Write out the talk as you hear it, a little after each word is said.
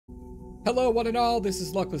Hello one and all, this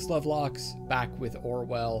is Luckless Lovelocks, back with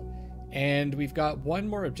Orwell, and we've got one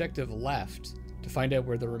more objective left to find out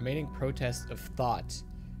where the remaining protest of thought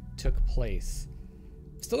took place.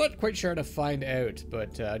 Still not quite sure how to find out,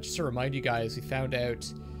 but just to remind you guys, we found out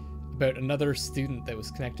about another student that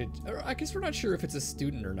was connected, or I guess we're not sure if it's a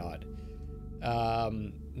student or not.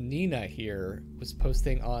 Nina here was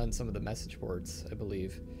posting on some of the message boards, I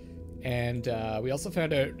believe. And we also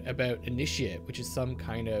found out about Initiate, which is some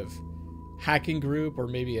kind of hacking group or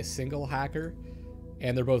maybe a single hacker,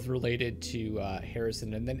 and they're both related to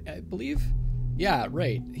Harrison. And then I believe, yeah,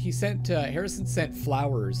 right, he sent Harrison sent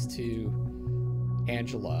flowers to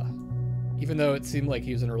Angela, even though it seemed like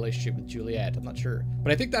he was in a relationship with Juliet. I'm not sure,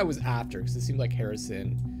 but I think that was after, because it seemed like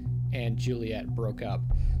Harrison and Juliet broke up.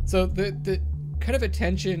 So the kind of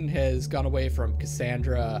attention has gone away from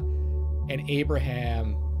Cassandra and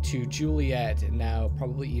Abraham to Juliet, and now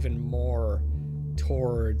probably even more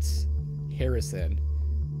towards Harrison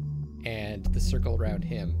and the circle around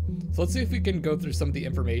him. So let's see if we can go through some of the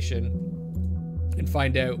information and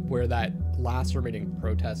find out where that last remaining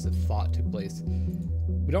protest of thought took place.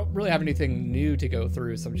 We don't really have anything new to go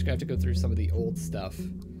through, so I'm just gonna have to go through some of the old stuff.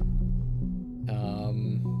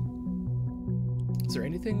 Is there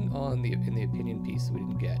anything on in the opinion piece we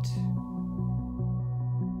didn't get?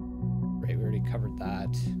 Right, we already covered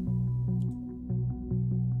that.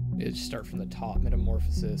 Let's start from the top.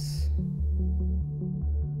 Metamorphosis.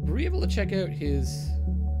 Were we able to check out his?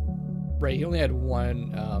 Right, he only had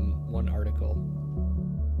one article.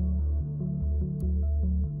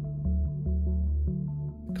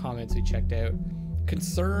 Comments we checked out.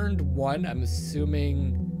 Concerned one, I'm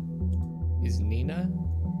assuming, is Nina.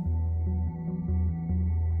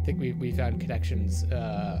 I think we found connections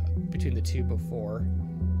between the two before.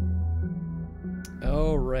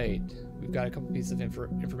 Oh, right. We've got a couple pieces of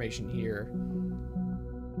information here.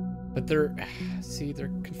 But they're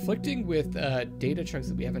conflicting with data chunks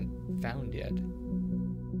that we haven't found yet.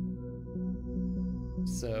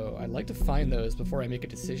 So I'd like to find those before I make a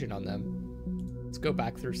decision on them. Let's go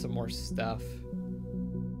back through some more stuff. See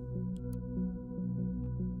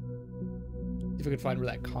if we can find where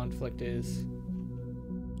that conflict is.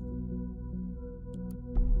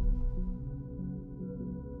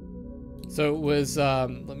 So it was,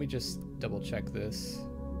 let me just double check this.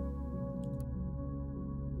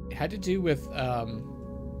 It had to do with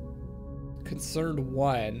Concerned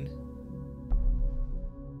One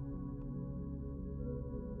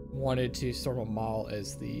wanted to storm a mall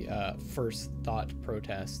as the first thought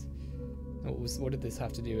protest. What did this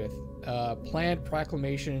have to do with? Planned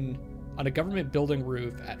proclamation on a government building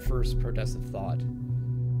roof at first protest of thought.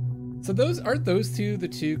 So aren't those two the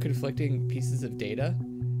two conflicting pieces of data?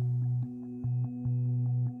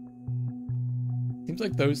 Seems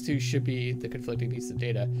like those two should be the conflicting pieces of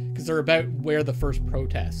data, because they're about where the first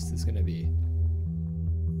protest is going to be.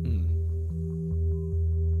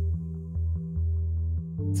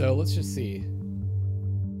 So let's just see.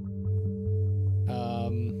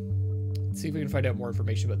 Let's see if we can find out more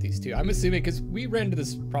information about these two. I'm assuming, because we ran into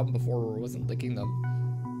this problem before where it wasn't linking them,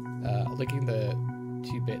 linking the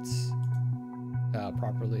two bits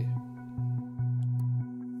properly.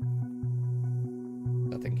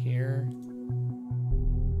 Nothing here.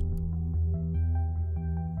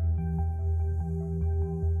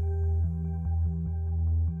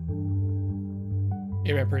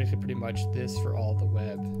 Yeah, I predicted pretty much this for all the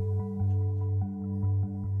web.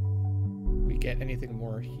 We get anything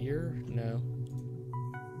more here? No.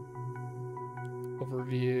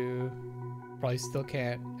 Overview. Probably still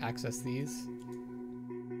can't access these.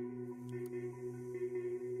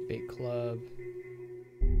 Debate club.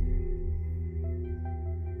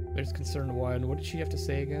 There's Concerned One. What did she have to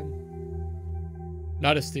say again?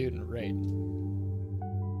 Not a student, right?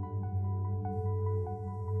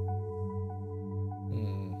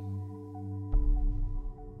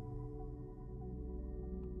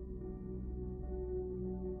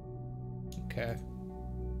 Okay.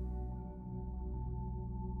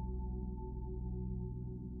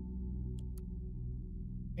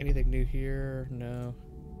 Anything new here? No.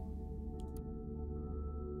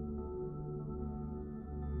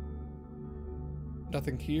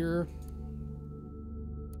 Nothing here.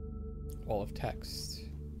 Wall of text.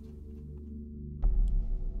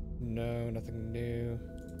 No, nothing new.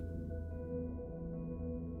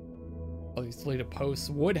 All these deleted posts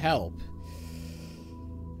would help.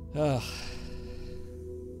 Ugh.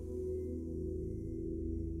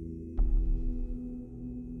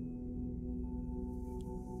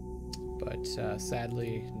 But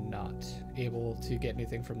sadly not able to get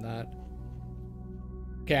anything from that.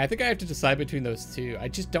 Okay, I think I have to decide between those two. I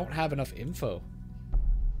just don't have enough info.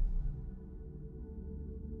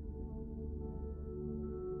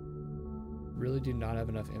 really do not have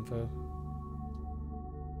enough info.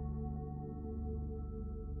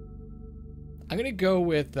 I'm gonna go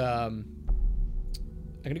with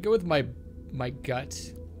my gut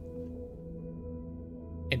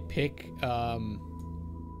and pick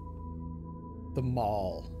the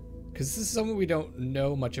mall, because this is someone we don't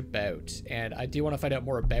know much about, and I do want to find out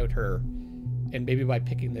more about her, and maybe by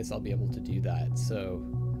picking this I'll be able to do that. So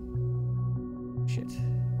shit,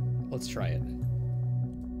 let's try it.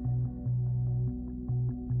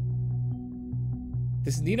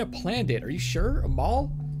 This Nina planned it. Are you sure? A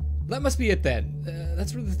mall? That must be it then.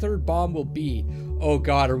 That's where the third bomb will be. Oh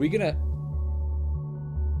god, are we gonna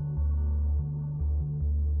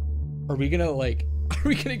like, are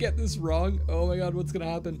we gonna get this wrong? Oh my god, what's gonna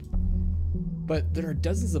happen? But there are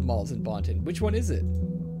dozens of malls in Bonton. Which one is it?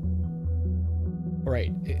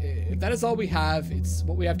 Alright, if that is all we have, it's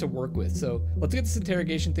what we have to work with. So let's get this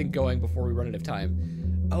interrogation thing going before we run out of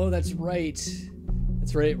time. Oh, that's right.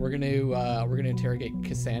 That's right, we're gonna interrogate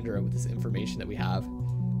Cassandra with this information that we have.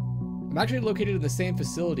 I'm actually located in the same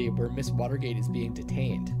facility where Miss Watergate is being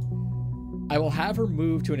detained. I will have her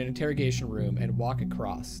move to an interrogation room and walk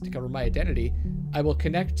across. To cover my identity, I will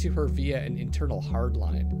connect to her via an internal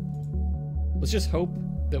hardline. Let's just hope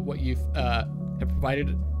that what you've have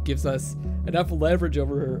provided gives us enough leverage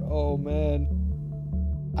over her. Oh man.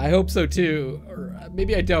 I hope so too. Or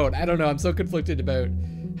maybe I don't. I don't know. I'm so conflicted about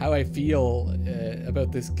how I feel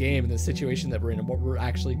about this game and the situation that we're in and what we're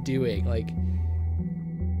actually doing. Like,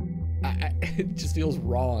 it just feels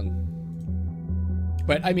wrong.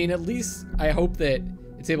 But I mean, at least I hope that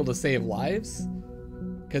it's able to save lives,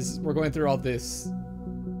 because we're going through all these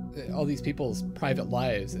people's private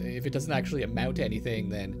lives. If it doesn't actually amount to anything,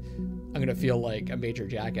 then I'm gonna feel like a major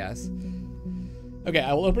jackass. Okay,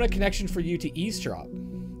 I will open a connection for you to eavesdrop.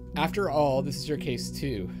 After all, this is your case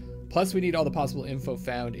too. Plus, we need all the possible info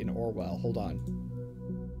found in Orwell. Hold on.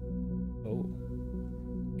 Oh.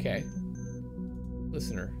 Okay.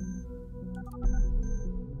 Listener.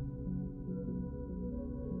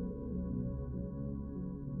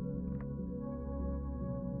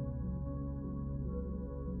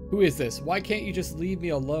 Who is this? Why can't you just leave me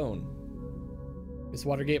alone? Miss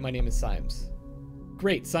Watergate, my name is Symes.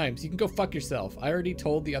 Great, Symes, you can go fuck yourself. I already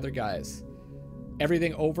told the other guys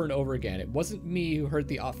everything over and over again. It wasn't me who heard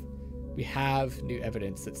the off. We have new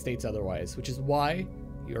evidence that states otherwise, which is why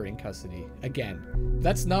you're in custody. Again,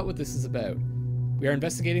 that's not what this is about. We are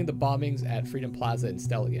investigating the bombings at Freedom Plaza in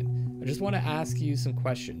Stelligan. I just want to ask you some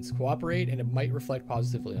questions. Cooperate and it might reflect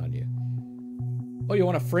positively on you. Oh, you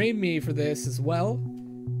want to frame me for this as well?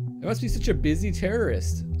 I must be such a busy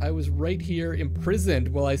terrorist. I was right here imprisoned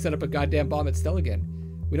while I set up a goddamn bomb at Stelligan.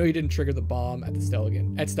 We know you didn't trigger the bomb at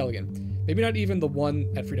Stelligan. Maybe not even the one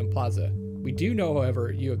at Freedom Plaza. We do know,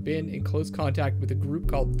 however, you have been in close contact with a group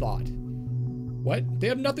called Thought. What? They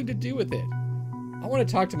have nothing to do with it. I want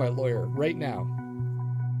to talk to my lawyer right now.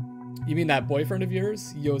 You mean that boyfriend of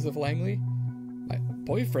yours, Joseph Langley? My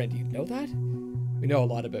boyfriend? You know that? We know a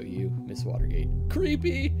lot about you, Miss Watergate.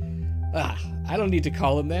 Creepy! I don't need to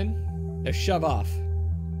call him then. Now shove off.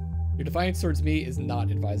 Your defiance towards me is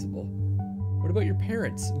not advisable. What about your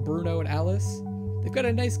parents, Bruno and Alice? They've got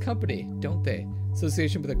a nice company, don't they?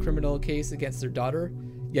 Association with a criminal case against their daughter,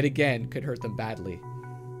 yet again, could hurt them badly.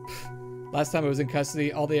 Last time I was in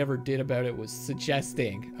custody, all they ever did about it was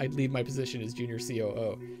suggesting I'd leave my position as junior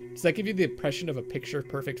COO. Does that give you the impression of a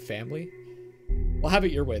picture-perfect family? Well, have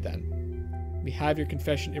it your way then. We have your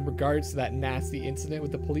confession in regards to that nasty incident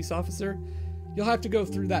with the police officer. You'll have to go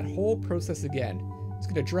through that whole process again. It's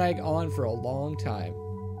going to drag on for a long time.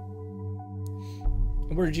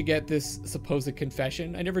 And where did you get this supposed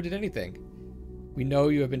confession? I never did anything. We know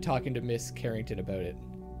you have been talking to Miss Carrington about it.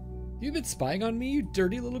 You've been spying on me, you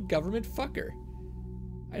dirty little government fucker.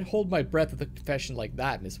 I'd hold my breath with a confession like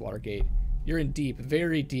that, Miss Watergate. You're in deep,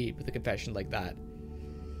 very deep with a confession like that.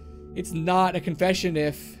 It's not a confession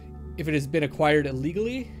if it has been acquired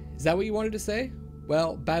illegally. Is that what you wanted to say?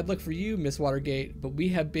 Well, bad luck for you, Miss Watergate, but we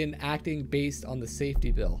have been acting based on the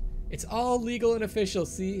safety bill. It's all legal and official,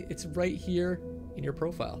 see? It's right here in your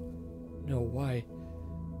profile. No, why?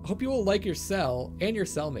 I hope you will like your cell and your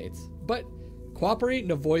cellmates, but cooperate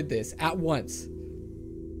and avoid this at once.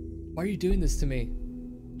 Why are you doing this to me?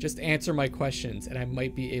 Just answer my questions and I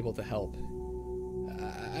might be able to help.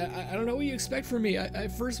 I don't know what you expect from me. I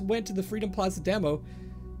first went to the Freedom Plaza demo.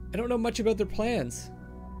 I don't know much about their plans.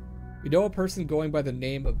 We know a person going by the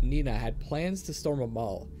name of Nina had plans to storm a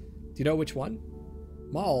mall. Do you know which one?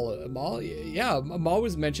 Mall? A mall? Yeah, a mall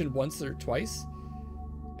was mentioned once or twice.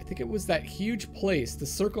 I think it was that huge place, the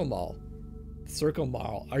Circle Mall. The Circle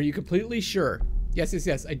Mall. Are you completely sure?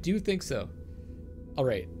 Yes, I do think so. All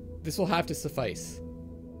right. This will have to suffice.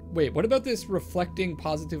 Wait, what about this reflecting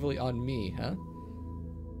positively on me, huh?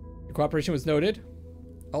 Your cooperation was noted.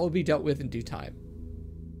 All will be dealt with in due time.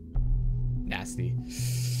 Nasty.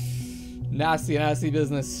 Nasty, nasty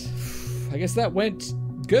business. I guess that went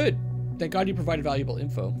good. Thank God you provided valuable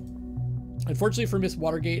info. Unfortunately for Miss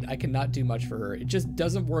Watergate, I cannot do much for her. It just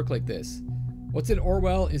doesn't work like this. What's in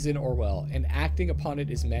Orwell is in Orwell, and acting upon it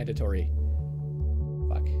is mandatory.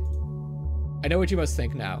 Fuck. I know what you must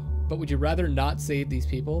think now, but would you rather not save these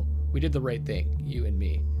people? We did the right thing, you and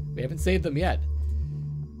me. We haven't saved them yet.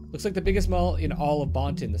 Looks like the biggest mall in all of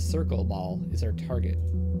Bonton, the Circle Mall, is our target.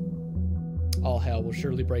 All hell will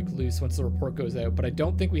surely break loose once the report goes out, but I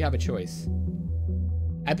don't think we have a choice.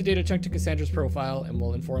 Add the data chunk to Cassandra's profile, and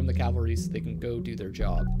we'll inform the cavalry so they can go do their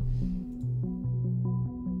job.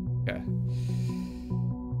 Okay.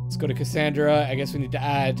 Let's go to Cassandra. I guess we need to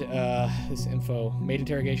add this info. Made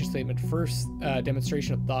interrogation statement. First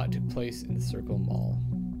demonstration of thought took place in the Circle Mall.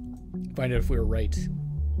 Find out if we were right.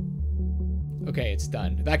 Okay, it's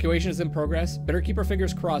done. Evacuation is in progress. Better keep our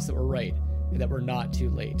fingers crossed that we're right and that we're not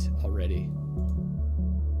too late already.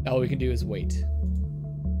 All we can do is wait.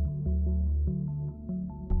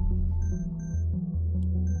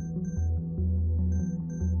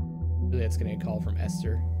 Really, that's getting a call from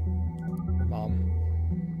Esther, her mom.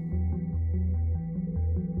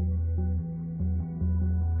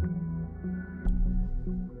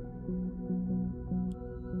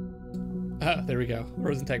 There we go.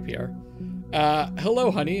 Rosentech PR.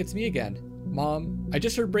 Hello, honey. It's me again. Mom, I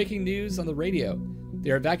just heard breaking news on the radio.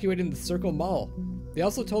 They are evacuating the Circle Mall. They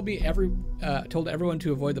also told me told everyone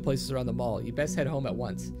to avoid the places around the mall. You best head home at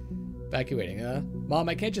once. Evacuating, huh? Mom,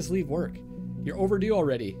 I can't just leave work. You're overdue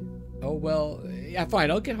already. Oh, well, yeah, fine.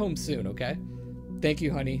 I'll get home soon, okay? Thank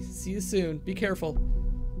you, honey. See you soon. Be careful.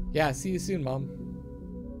 Yeah, see you soon, Mom.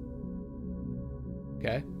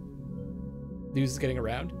 Okay. News is getting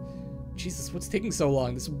around. Jesus, what's taking so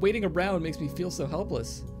long? This waiting around makes me feel so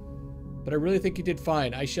helpless. But I really think you did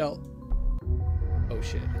fine. I shall... Oh,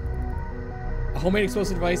 shit. A homemade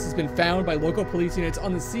explosive device has been found by local police units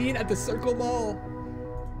on the scene at the Circle Mall.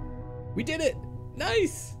 We did it!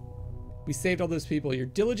 Nice! We saved all those people. Your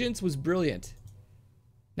diligence was brilliant.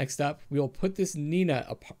 Next up, we will put this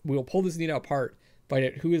Nina. We will pull this Nina apart, find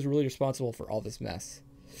out who is really responsible for all this mess.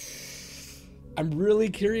 I'm really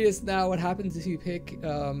curious now what happens if you pick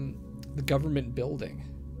the government building.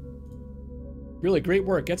 Really great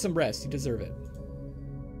work. Get some rest. You deserve it.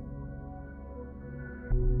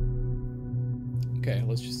 Okay,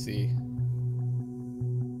 let's just see.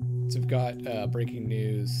 So we've got breaking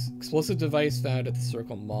news. Explosive device found at the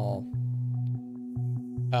Circle Mall.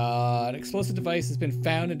 An explosive device has been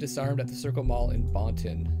found and disarmed at the Circle Mall in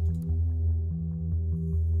Bonton.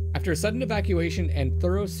 After a sudden evacuation and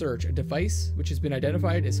thorough search, a device, which has been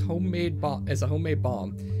identified as a homemade bomb,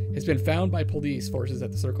 has been found by police forces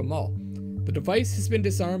at the Circle Mall. The device has been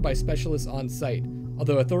disarmed by specialists on site,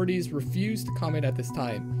 although authorities refuse to comment at this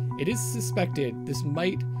time. It is suspected this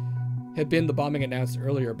might have been the bombing announced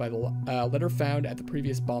earlier by the letter found at the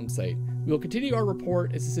previous bomb site. We will continue our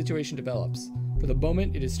report as the situation develops. For the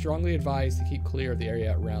moment, it is strongly advised to keep clear of the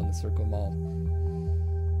area around the Circle Mall.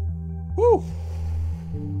 Whew!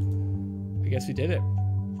 I guess we did it.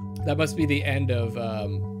 That must be the end of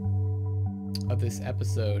this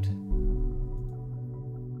episode.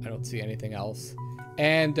 I don't see anything else.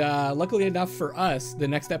 And luckily enough for us, the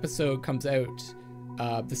next episode comes out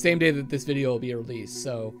the same day that this video will be released.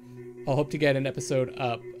 So I'll hope to get an episode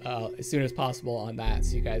up as soon as possible on that,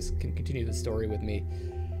 so you guys can continue the story with me.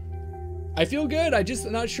 I feel good. I'm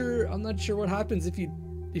not sure what happens if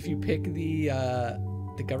you pick the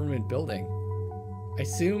government building. I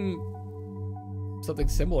assume something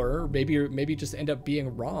similar, or maybe just end up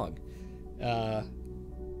being wrong. I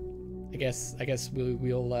guess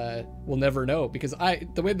we'll never know, because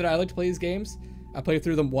the way that I like to play these games, I play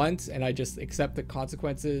through them once and I just accept the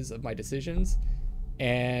consequences of my decisions,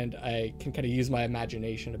 and I can kind of use my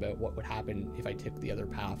imagination about what would happen if I took the other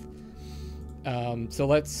path. So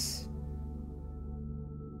let's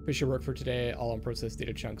push your work for today. All unprocessed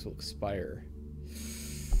data chunks will expire.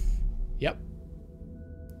 Yep.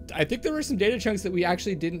 I think there were some data chunks that we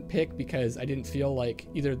actually didn't pick because I didn't feel like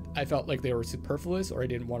either I felt like they were superfluous or I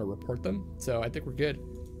didn't want to report them. So I think we're good.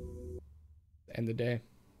 End the day.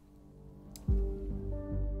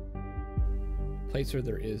 Place where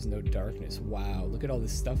there is no darkness. Wow, look at all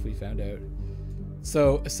this stuff we found out.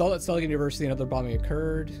 So assault at Sullivan University, another bombing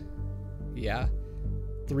occurred. Yeah.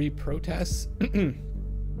 3 protests. So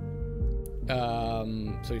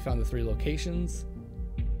we found the 3 locations.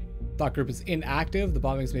 Thought group is inactive. The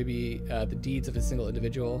bombings may be the deeds of a single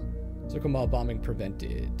individual. Circle mall bombing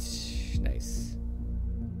prevented. Nice.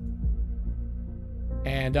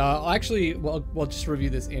 And I'll actually, we'll just review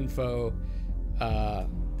this info at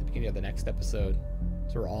the beginning of the next episode,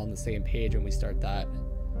 so we're all on the same page when we start that.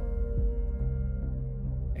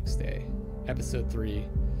 Next day, episode 3.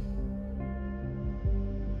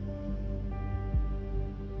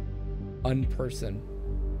 Unperson.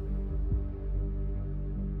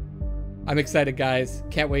 I'm excited, guys.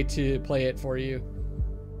 Can't wait to play it for you.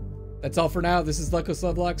 That's all for now. This is Luckless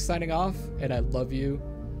Lovelocks signing off, and I love you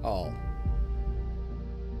all.